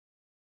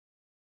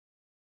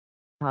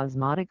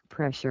Osmotic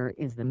pressure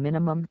is the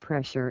minimum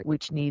pressure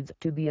which needs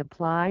to be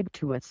applied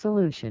to a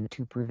solution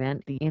to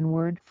prevent the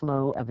inward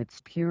flow of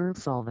its pure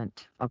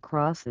solvent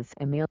across the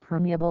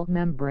semipermeable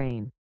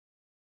membrane.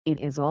 It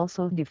is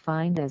also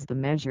defined as the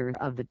measure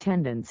of the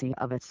tendency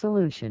of a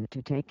solution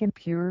to take in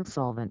pure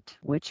solvent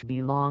which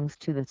belongs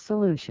to the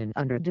solution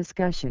under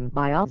discussion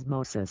by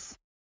osmosis.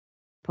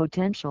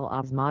 Potential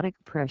osmotic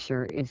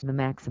pressure is the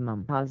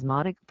maximum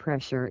osmotic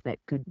pressure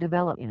that could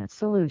develop in a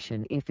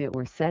solution if it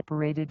were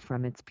separated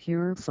from its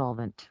pure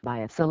solvent by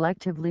a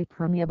selectively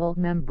permeable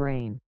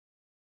membrane.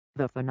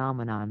 The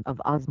phenomenon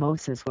of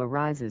osmosis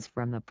arises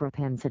from the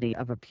propensity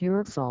of a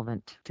pure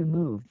solvent to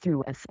move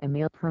through a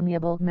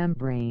semi-permeable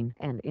membrane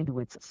and into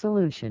its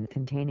solution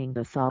containing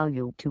the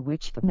solute to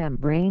which the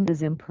membrane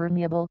is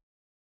impermeable.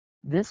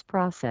 This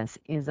process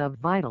is of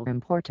vital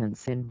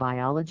importance in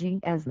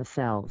biology as the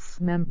cell's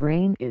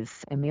membrane is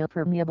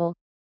semi-permeable.